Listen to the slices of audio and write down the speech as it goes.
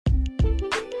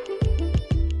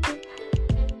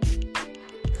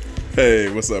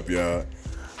Hey, what's up, y'all?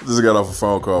 Just got off a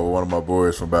phone call with one of my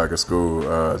boys from back at school,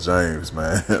 James,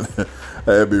 man.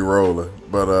 I had me rolling.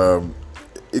 But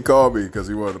he called me because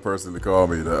he wanted the person to call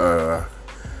me to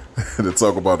to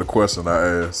talk about the question I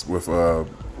asked with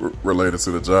related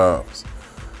to the jobs.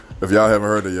 If y'all haven't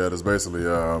heard it yet, it's basically,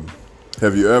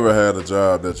 have you ever had a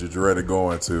job that you dreaded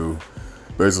going to?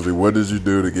 Basically, what did you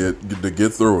do to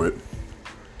get through it?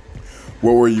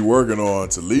 What were you working on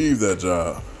to leave that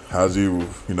job? How did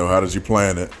you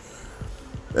plan it?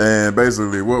 And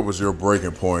basically, what was your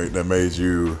breaking point that made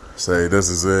you say, this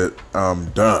is it, I'm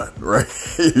done, right?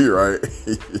 Right?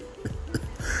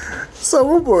 So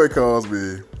my boy calls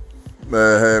me,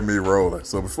 that had me rolling.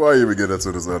 So before I even get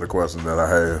into this other question that I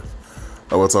have,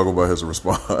 I want to talk about his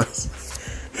response.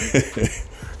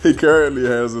 He currently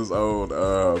has his own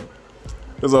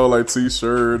like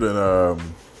t-shirt and I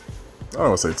don't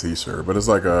want to say t-shirt, but it's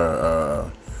like I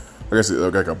guess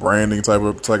like a branding type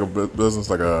of business,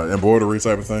 like a embroidery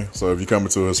type of thing. So if you come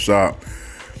into his shop,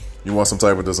 you want some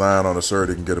type of design on a shirt,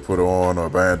 he can get it put on, or a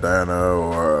bandana,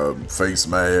 or a face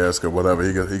mask, or whatever.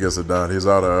 He gets it done. He's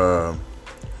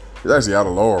actually out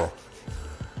of Laurel.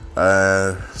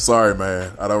 Sorry,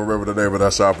 man, I don't remember the name of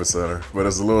that shopping center, but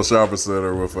it's a little shopping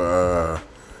center with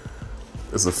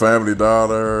it's a Family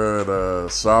Dollar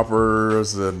and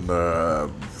Shoppers and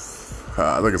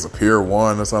I think it's a Pier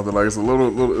 1 or something like. It's a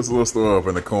little store up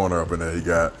in the corner up in there. He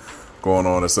got going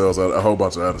on. It sells a whole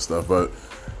bunch of other stuff, but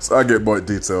so I get more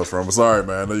details from him. Sorry,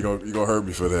 man. I know you're gonna hurt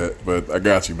me for that, but I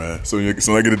got you, man. So when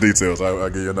I get the details, I'll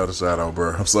give you another shout out,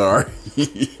 bro. I'm sorry.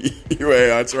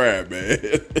 Anyway, I tried, man.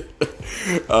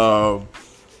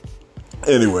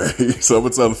 Anyway, so I'm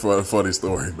gonna tell a funny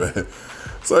story, man.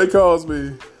 So he calls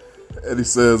me and he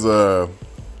says,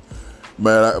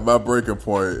 man, my breaking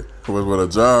point was when a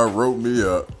job wrote me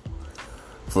up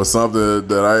for something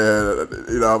that I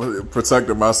had, I was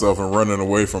protecting myself and running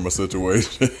away from a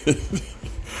situation.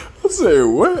 I said,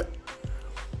 what?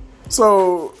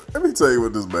 So, let me tell you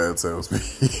what this man tells me.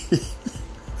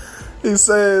 He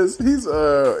says he's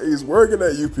working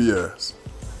at UPS.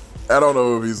 I don't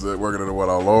know if he's working at the one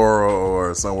on Laurel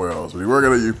or somewhere else, but he's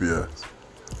working at UPS.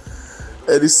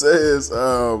 And he says,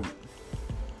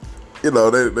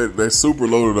 they super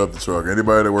loaded up the truck.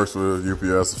 Anybody that works for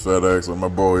UPS or FedEx or my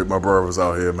brother's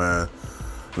out here, man.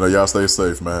 Y'all stay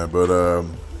safe, man. But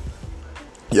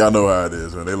y'all know how it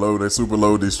is, man. They super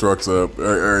load these trucks up,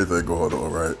 everything going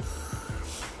on, right?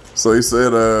 So he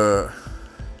said,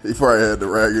 he probably had the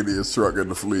raggediest truck in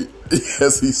the fleet.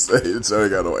 Yes, he said the truck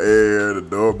ain't got no air, the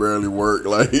door barely worked.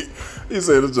 Like he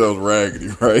said, the truck's raggedy,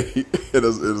 right?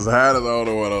 It's hot as all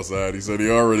the one outside. He said he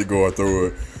already going through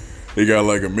it. He got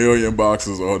like 1 million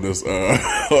boxes on this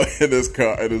in this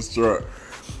truck, and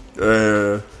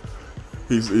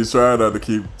he's trying not to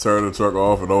keep turning the truck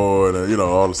off and on, and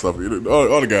all the stuff.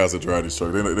 All the guys that drive these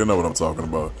trucks, they know what I'm talking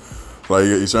about. Like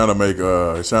he's trying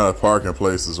to park in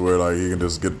places where like he can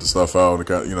just get the stuff out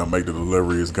and make the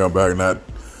deliveries and come back, not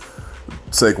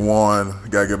take one,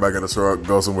 gotta get back in the truck,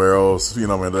 go somewhere else.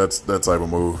 Man, that's that type of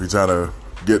move. He's trying to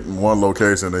get in one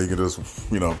location that he can just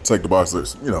take the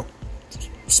boxes,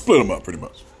 split them up pretty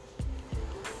much.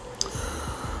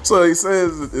 So he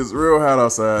says it's real hot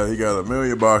outside. He got 1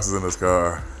 million boxes in his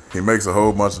car. He makes a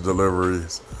whole bunch of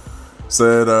deliveries.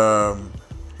 Said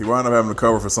he wound up having to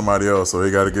cover for somebody else. So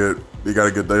he got to get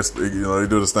this. They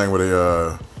do this thing where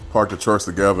they park the trucks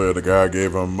together. The guy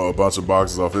gave him a bunch of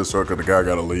boxes off his truck, and the guy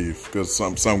got to leave because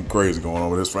something crazy going on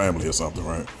with his family or something,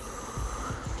 right?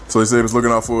 So he said he was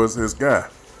looking out for his guy,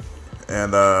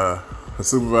 and the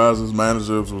supervisors,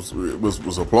 managers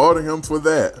was applauding him for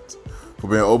that, for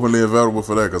being openly available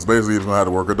for that, because basically he was going to have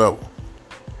to work a double.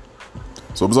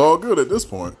 So it was all good at this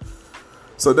point.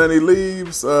 So then he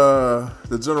leaves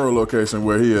the general location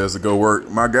where he has to go work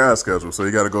my guy's schedule, so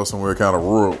he got to go somewhere kind of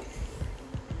rural.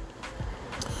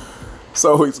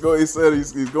 So he said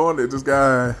he's going there. This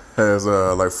guy has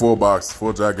like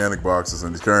 4 gigantic boxes,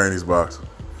 and he's carrying these boxes.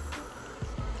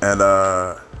 And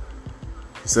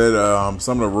he said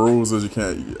some of the rules is you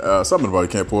can't, something about you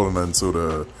can't pull them into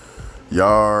the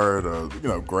yard or,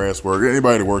 grass work.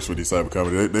 Anybody that works for these type of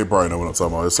companies, they probably know what I'm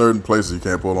talking about. There's certain places you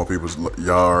can't pull on people's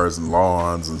yards and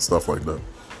lawns and stuff like that.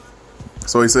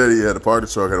 So he said he had to park the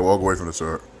truck, had to walk away from the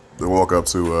truck, to walk up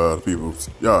to the people's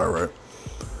yard, right?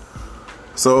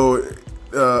 So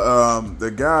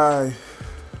the guy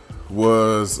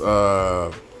was,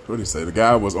 what did he say? The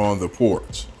guy was on the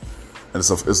porch. And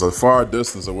it's a far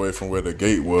distance away from where the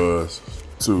gate was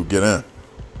to get in.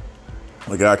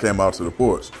 The guy came out to the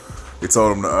porch. He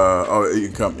told him, you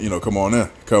can come, come on in,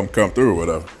 come through or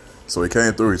whatever. So he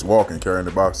came through. He's walking, carrying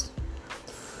the boxes,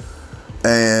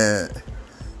 and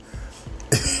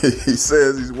he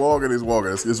says he's walking.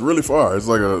 It's really far. It's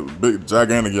like a big,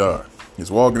 gigantic yard.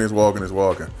 He's walking.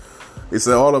 He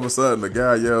said all of a sudden the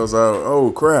guy yells out,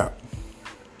 "Oh crap!"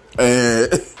 And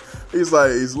he's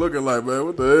looking like, man,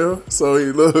 what the hell? So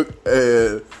he looked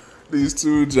at these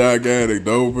two gigantic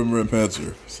Doberman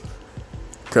pinschers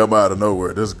come out of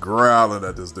nowhere, just growling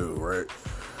at this dude, right?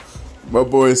 My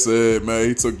boy said, man,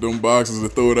 he took them boxes and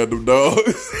threw it at them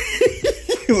dogs.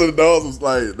 So the dogs was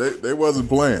like, they wasn't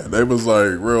playing. They was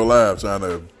like real live trying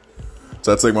to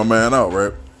take my man out,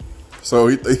 right? So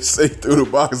he threw the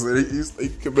boxes and he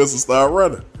convinced to start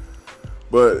running.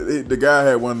 But the guy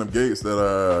had one of them gates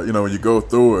that, when you go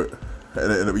through it,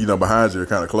 and behind you, it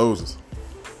kind of closes.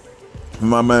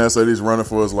 My man said he's running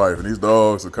for his life, and these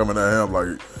dogs are coming at him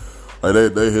like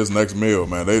they his next meal,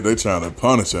 man. They trying to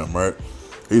punish him, right?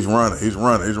 He's running.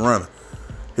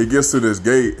 He gets to this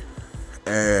gate,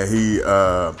 and he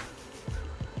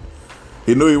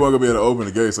knew he wasn't gonna be able to open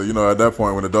the gate. So at that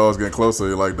point, when the dog's getting closer,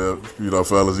 you're like,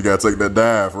 fellas, you gotta take that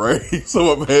dive, right?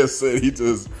 So my man said he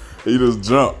just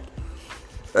jumped.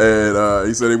 And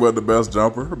he said he wasn't the best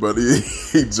jumper, but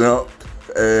he jumped,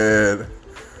 and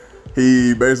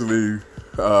he basically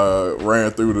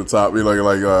ran through the top.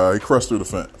 He crushed through the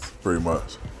fence, pretty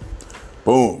much.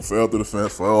 Boom, fell through the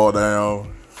fence, fall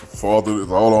down,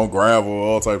 all on gravel,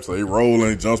 all types of. He rolling,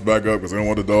 he jumps back up because they don't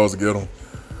want the dogs to get him.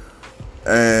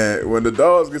 And when the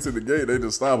dogs get to the gate, they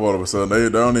just stop all of a sudden. They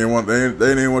didn't even want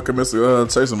to commit to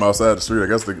chase him outside the street. I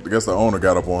guess the owner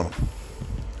got up on him.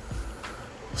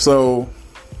 So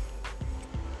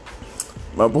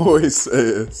my boy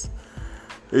says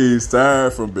he's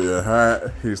tired from being hot.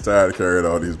 He's tired of carrying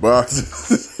all these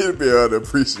boxes. He'd be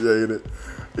unappreciated.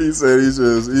 He said he's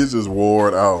just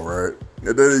worn out, right?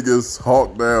 And then he gets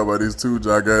hawked down by these two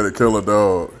gigantic killer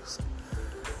dogs.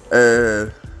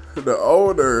 And the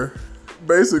owner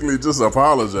basically just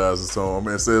apologizes to him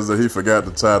and says that he forgot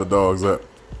to tie the dogs up.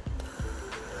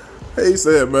 He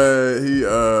said, man, he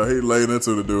laid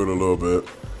into the dude a little bit.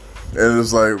 And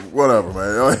it's like, whatever,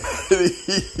 man.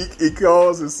 He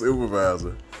calls his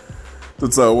supervisor to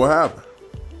tell what happened.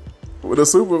 Well, the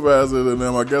supervisor and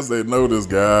them, I guess they know this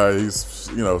guy. He's,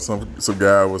 some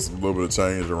guy with a little bit of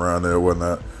change around there,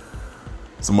 whatnot,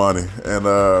 some money.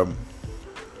 And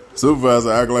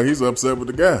supervisor act like he's upset with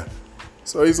the guy.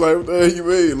 So he's like, what the hell you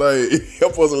mean? Like,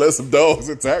 I'm supposed to let some dogs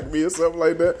attack me or something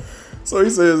like that? So he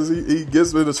says, he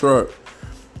gets in the truck.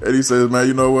 And he says, man,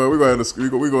 you know what? We're going to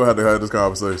have to have this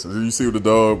conversation. You see what the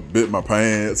dog bit my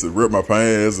pants and ripped my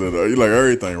pants and like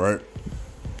everything, right?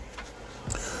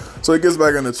 So he gets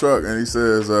back in the truck and he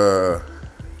says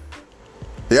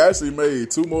he actually made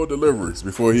 2 more deliveries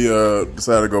before he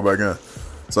decided to go back in.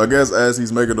 So I guess as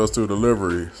he's making those 2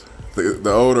 deliveries,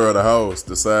 the owner of the house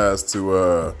decides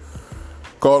to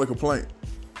call a complaint.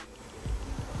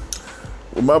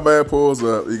 When my man pulls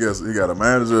up, he got a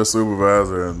manager, a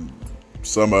supervisor, and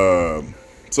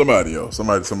somebody else, some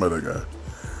other guy.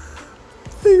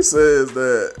 He says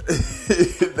that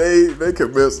they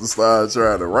convinced to start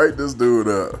trying to write this dude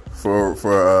up for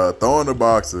throwing the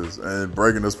boxes and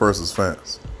breaking this person's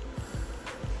fence.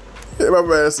 Yeah, my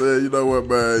man said, you know what,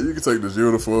 man, you can take this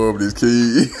uniform, these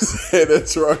keys, and that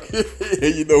truck,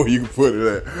 and you know where you can put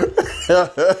it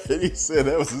at. And he said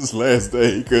that was his last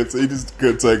day. He just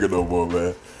couldn't take it no more,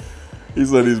 man. He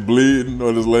said he's bleeding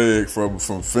on his leg from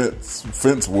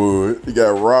fence wood. He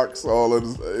got rocks all in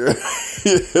his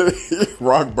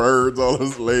rock birds all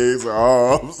his legs and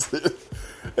arms.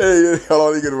 Hey, how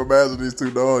long you can imagine these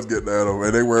 2 dogs getting at him,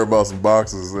 and they worry about some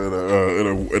boxes and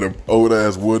a old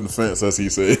ass wooden fence, as he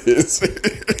says.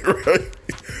 Right?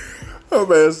 My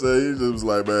man said he just was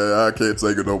like, man, I can't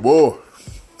take it no more.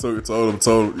 So he told him,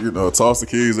 tossed the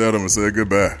keys at him and said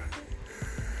goodbye.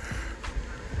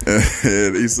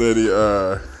 And he said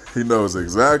he knows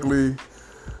exactly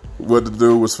what the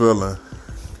dude was feeling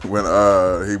when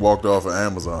he walked off of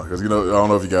Amazon. Because, I don't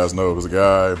know if you guys know, there's a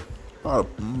guy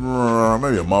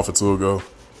maybe a month or 2 ago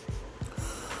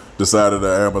decided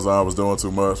that Amazon was doing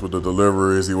too much with the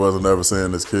deliveries. He wasn't ever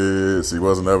seeing his kids. He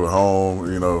wasn't ever home,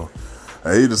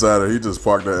 And he decided he just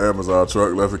parked that Amazon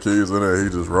truck, left the keys in there,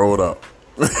 and he just rolled out.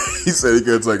 He said he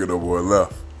couldn't take it no more and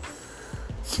left.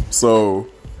 So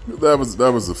that was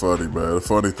the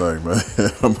funny thing, man.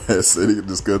 My man said he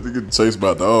could chase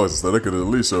by dogs instead. They could have at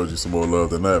least showed you some more love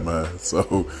than that, man.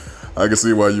 So I can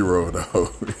see why you rolled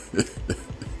out.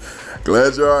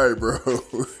 Glad you're all right, bro.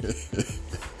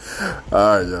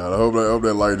 All right, y'all. I hope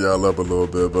that lightened y'all up a little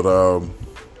bit. But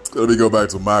let me go back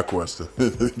to my question.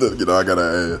 I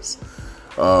gotta ask.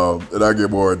 And I'll get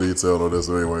more in detail on this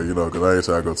anyway, because I ain't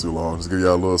trying to go too long. Just give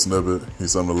y'all a little snippet. Need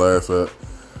something to laugh at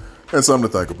and something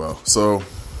to think about. So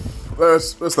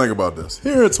let's think about this.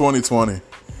 Here in 2020,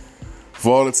 with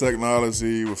all the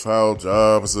technology, with how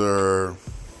jobs are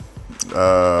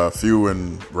few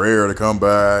and rare to come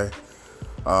by,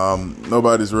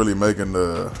 nobody's really making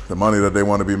the money that they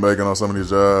want to be making on some of these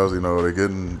jobs. You know, they're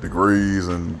getting degrees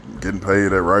and getting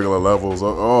paid at regular levels,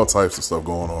 all types of stuff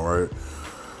going on, right?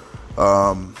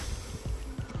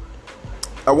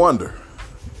 I wonder,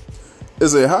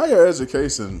 is a higher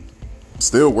education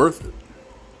still worth it?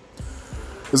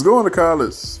 Is going to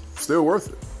college still worth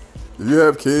it? If you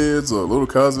have kids or little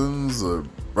cousins or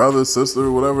brother, sister,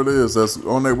 whatever it is that's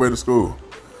on their way to school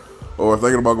or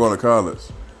thinking about going to college,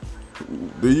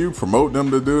 do you promote them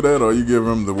to do that, or you give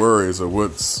them the worries of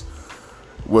what's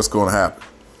going to happen?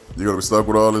 You're going to be stuck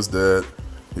with all this debt.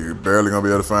 You're barely going to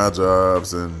be able to find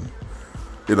jobs and,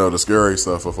 you know, the scary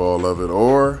stuff of all of it.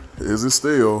 Or is it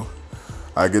still,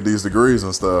 I get these degrees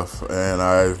and stuff and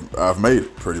I've made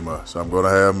it pretty much. I'm going to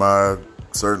have my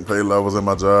certain pay levels in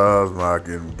my jobs. I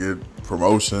can get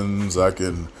promotions. I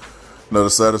can, you know, the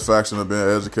satisfaction of being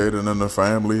educated in the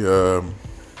family.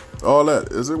 All that.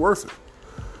 Is it worth it?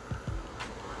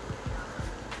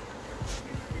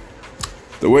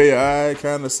 The way I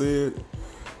kind of see it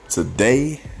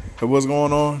today of what's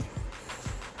going on,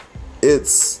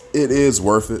 it is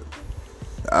worth it.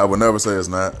 I would never say it's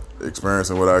not.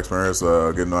 Experiencing what I experienced,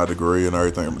 getting my degree and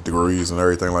everything, degrees and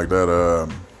everything like that,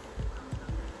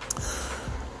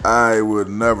 I would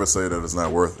never say that it's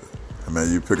not worth it. I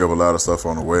mean, you pick up a lot of stuff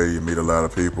on the way, you meet a lot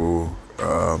of people,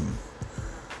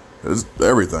 it's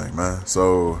everything, man.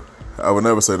 So I would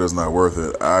never say that it's not worth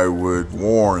it. I would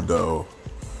warn, though,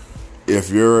 if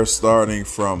you're starting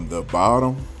from the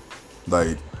bottom,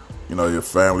 like, you know, your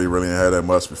family really ain't had that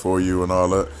much before you and all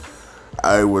that,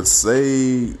 I would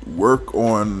say work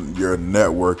on your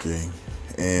networking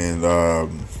and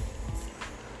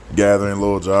gathering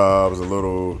little jobs, a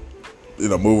little, you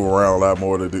know, moving around a lot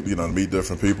more to, you know, meet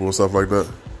different people and stuff like that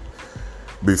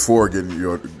before getting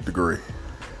your degree.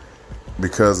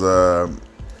 Because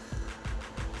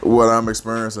what I'm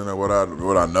experiencing and what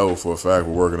I know for a fact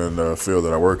with working in the field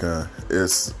that I work in,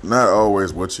 it's not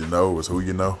always what you know, it's who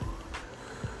you know.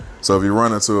 So if you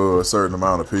run into a certain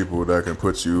amount of people that can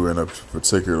put you in a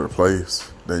particular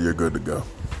place, then you're good to go.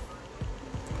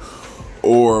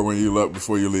 Or when you look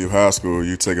before you leave high school,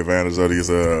 you take advantage of these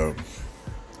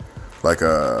like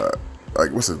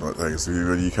what's it like? So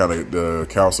you kind of, the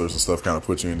counselors and stuff kind of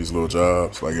put you in these little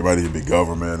jobs. Like it might even be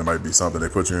government, it might be something they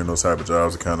put you in those type of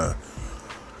jobs to kind of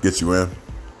get you in,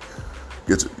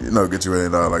 get you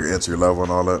in like entry level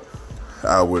and all that.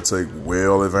 I would take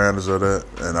well advantage of that,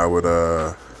 and I would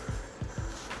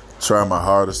try my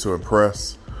hardest to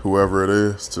impress whoever it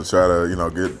is to try to, you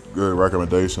know, get good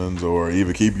recommendations or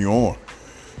even keep you on.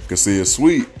 Because see, it's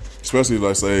sweet, especially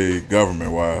let's say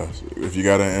government wise, if you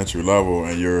got an entry level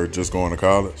and you're just going to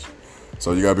college.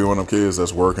 So you gotta be one of them kids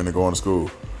that's working and going to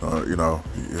school. You know,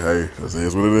 hey, this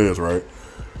is what it is, right?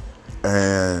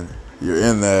 And you're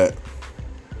in that,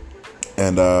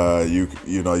 and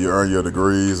you know, you earn your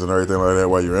degrees and everything like that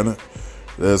while you're in it.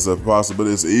 There's a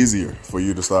possibility it's easier for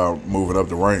you to start moving up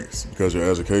the ranks because your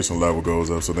education level goes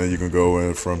up. So then you can go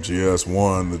in from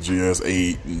GS1 to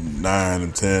GS8 and 9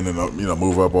 and 10 and, you know,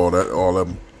 move up all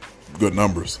them good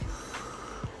numbers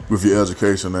with your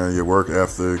education and your work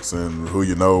ethics and who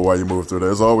you know while you move through that.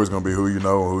 It's always going to be who you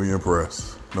know and who you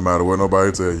impress, no matter what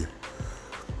nobody tell you.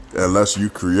 Unless you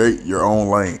create your own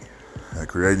lane. And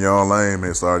creating your own lane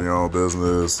means starting your own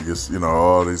business, you know,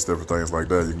 all these different things like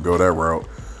that. You can go that route.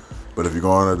 But if you're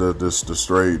going to the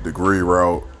straight degree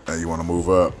route and you want to move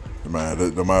up, man,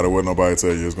 no matter what nobody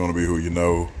tell you, it's going to be who you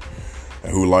know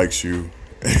and who likes you,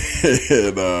 and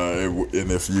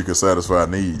if you can satisfy a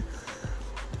need.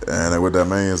 And what that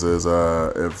means is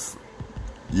if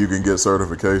you can get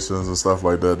certifications and stuff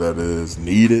like that that is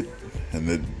needed and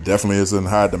it definitely is in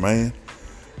high demand.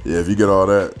 Yeah, if you get all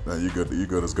that, then you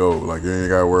good as gold. Like you ain't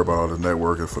gotta worry about all the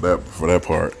networking for that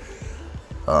part.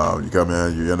 You come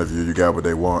in, you interview, you got what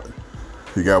they want,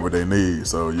 you got what they need,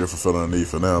 so you're fulfilling a need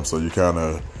for them. So you kind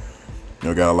of, you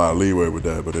know, got a lot of leeway with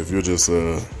that. But if you're just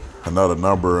another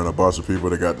number and a bunch of people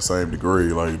that got the same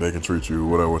degree, like they can treat you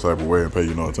whatever type of way and pay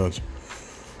you no attention.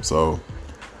 So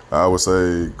I would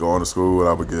say going to school,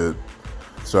 I would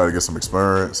try to get some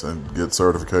experience and get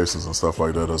certifications and stuff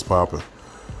like that that's popping.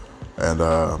 And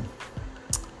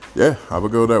yeah, I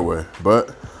would go that way.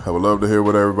 But I would love to hear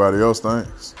what everybody else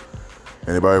thinks.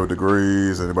 Anybody with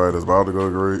degrees, anybody that's about to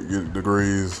go get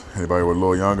degrees, anybody with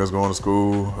little youngers going to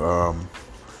school,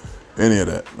 any of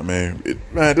that. I mean,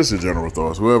 man, this is your general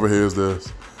thoughts. Whoever hears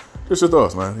this, just your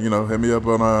thoughts, man. You know, hit me up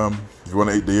on, if you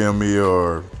want to DM me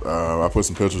or I put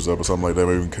some pictures up or something like that.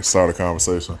 Maybe we can start a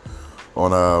conversation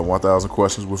on 1000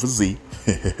 questions with a Z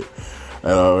and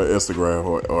Instagram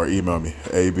or email me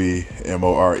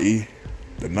abmore.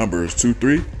 The number is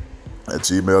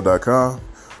 23@gmail.com,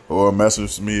 or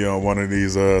message me on one of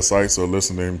these sites or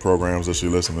listening programs that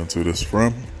you're listening to this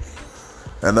from.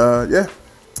 And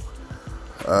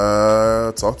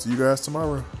talk to you guys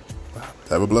tomorrow.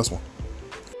 Have a blessed one.